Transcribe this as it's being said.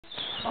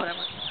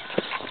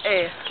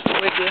Hey,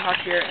 with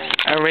Jayhawk here.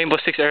 And Rainbow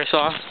Six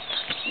Airsoft.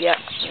 Yeah,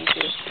 me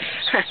too.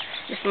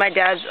 This is my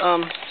dad's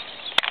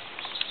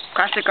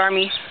Classic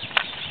Army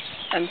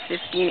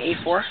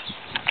m15a4.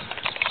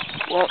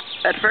 Well,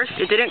 at first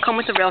it didn't come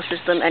with the rail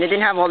system, and it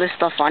didn't have all this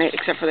stuff on it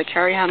except for the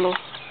carry handle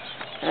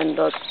and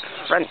the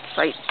front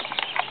sight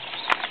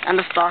and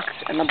the stocks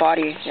and the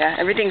body. Yeah,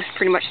 everything's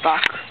pretty much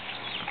stock.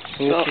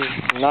 This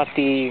is not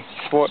the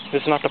sport.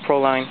 This is not the pro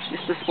line.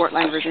 This is the sport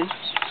line version.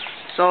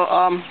 So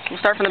we'll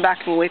start from the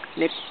back and we'll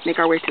make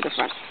our way to the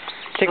front.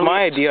 Take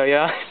my idea,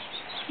 yeah.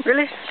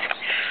 Really?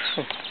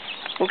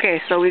 Okay,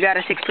 so we got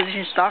a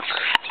 6-position stock.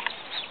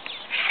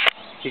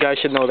 You guys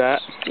should know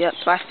that. Yeah,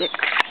 plastic,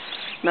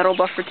 metal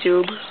buffer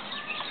tube.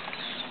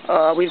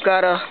 We've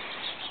got a.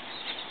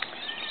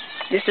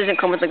 This doesn't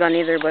come with the gun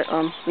either, but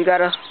we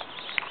got a,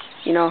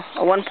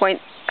 a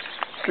 1-point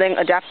sling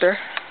adapter.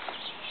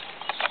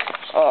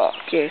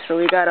 Okay, so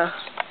we got a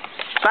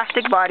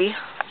plastic body.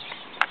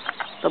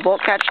 The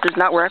bolt catch does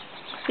not work.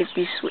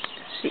 Safety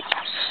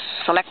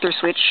selector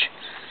switch.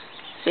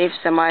 Safe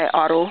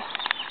semi-auto.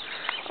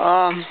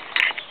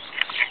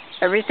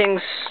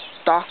 Everything's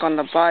stock on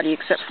the body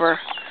except for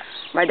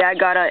my dad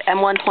got a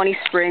M120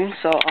 spring,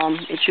 so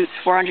it shoots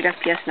 400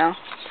 FPS now.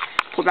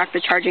 Pull back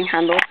the charging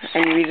handle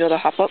and you reveal the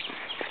hop-up.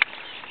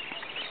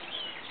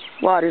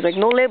 Wow, there's like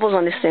no labels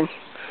on this thing,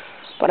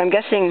 but I'm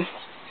guessing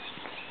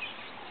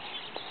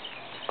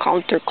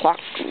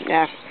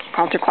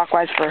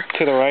counterclockwise for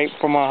to the right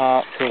for more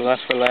hop, to the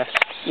left for less.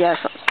 Yeah,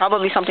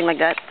 probably something like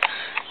that.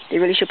 They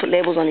really should put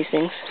labels on these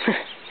things.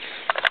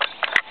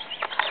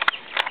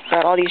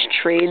 Got all these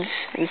trades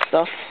and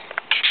stuff.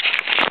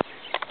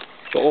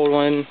 The old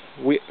one,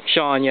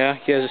 Sean, yeah,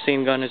 he has the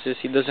same gun as this.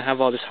 He doesn't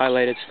have all this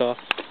highlighted stuff.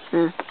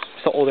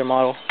 It's the older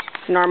model.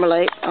 It's an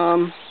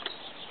Armalite.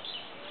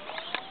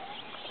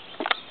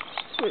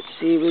 Let's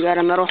see, we got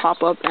a metal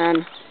hop-up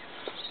and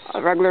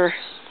a regular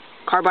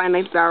carbine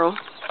length barrel.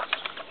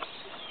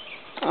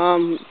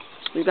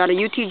 We got a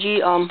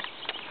UTG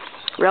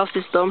rail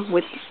system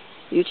with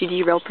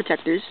UTG rail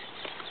protectors.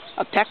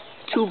 A PEC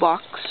 2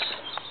 box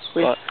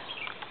with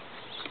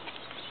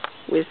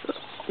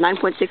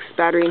 9.6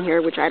 battery in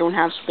here, which I don't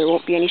have, so there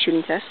won't be any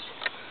shooting tests.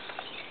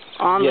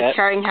 On the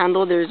carrying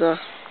handle, there's a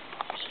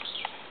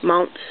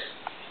mount,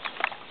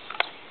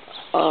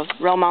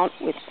 rail mount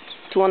with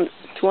two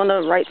on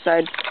the right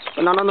side,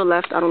 but not on the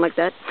left. I don't like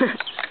that.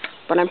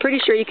 But I'm pretty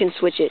sure you can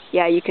switch it.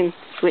 Yeah, you can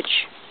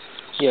switch.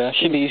 Yeah, it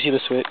should be easy to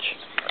switch.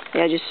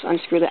 Yeah, just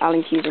unscrew the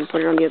Allen keys and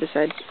put it on the other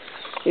side.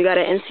 We got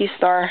an NC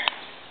Star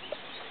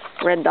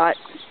red dot,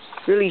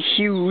 really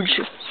huge.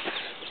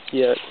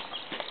 Yeah.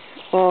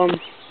 I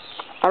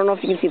don't know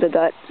if you can see the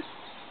dot.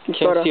 You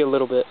can see a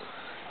little bit.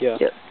 Yeah.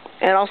 Yeah.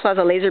 And it also has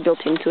a laser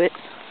built into it.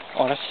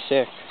 Oh, that's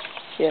sick.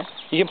 Yeah.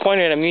 You can point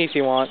it at me if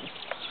you want.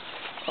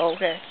 Oh,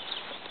 okay.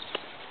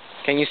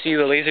 Can you see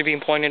the laser beam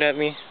pointed at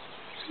me?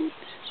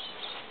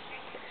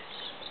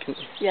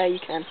 Yeah, you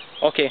can.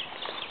 Okay.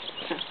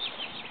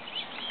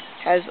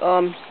 Has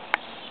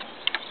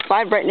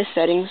 5 brightness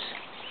settings,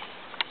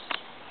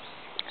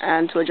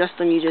 and to adjust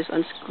them you just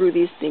unscrew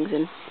these things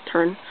and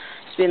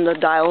spin the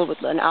dial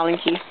with an Allen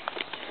key.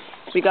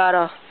 We got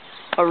a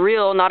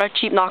real, not a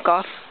cheap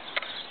knockoff,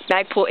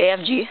 Magpul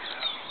AFG,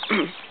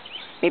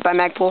 made by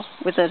Magpul.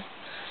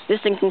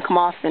 This thing can come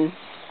off and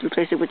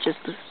replace it with just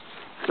a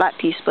flat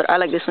piece, but I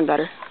like this one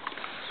better.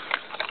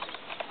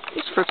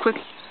 It's for quick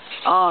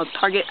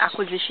target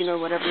acquisition or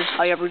whatever,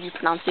 however you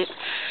pronounce it.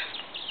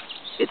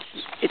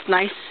 It's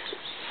nice.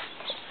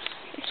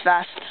 It's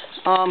fast.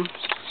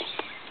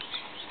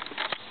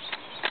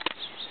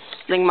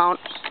 Sling mount.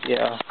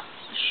 Yeah.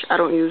 I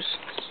don't use.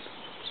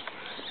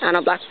 And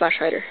a black flash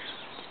hider.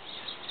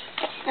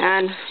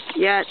 And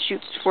yeah, it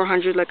shoots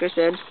 400, like I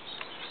said.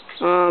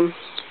 Oh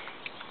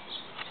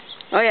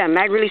yeah,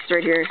 mag release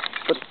right here,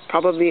 but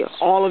probably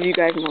all of you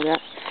guys know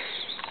that.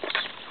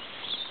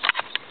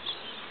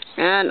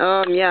 And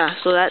yeah,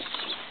 so that's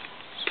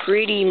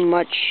pretty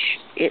much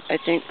it, I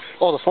think.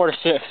 Oh, the 4 to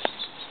 6.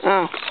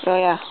 Oh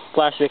yeah.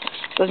 Plastic.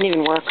 Doesn't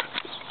even work.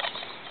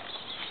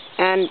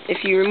 And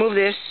if you remove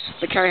this,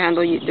 the carry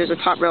handle, there's a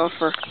top rail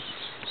for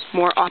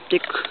more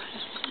optic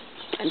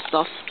and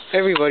stuff.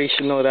 Everybody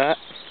should know that.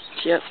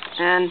 Yep.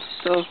 And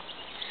so,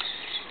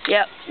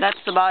 yep, that's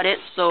about it.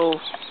 So,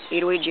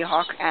 808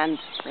 Jayhawk and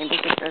Rainbow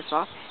Six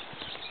Airsoft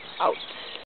out.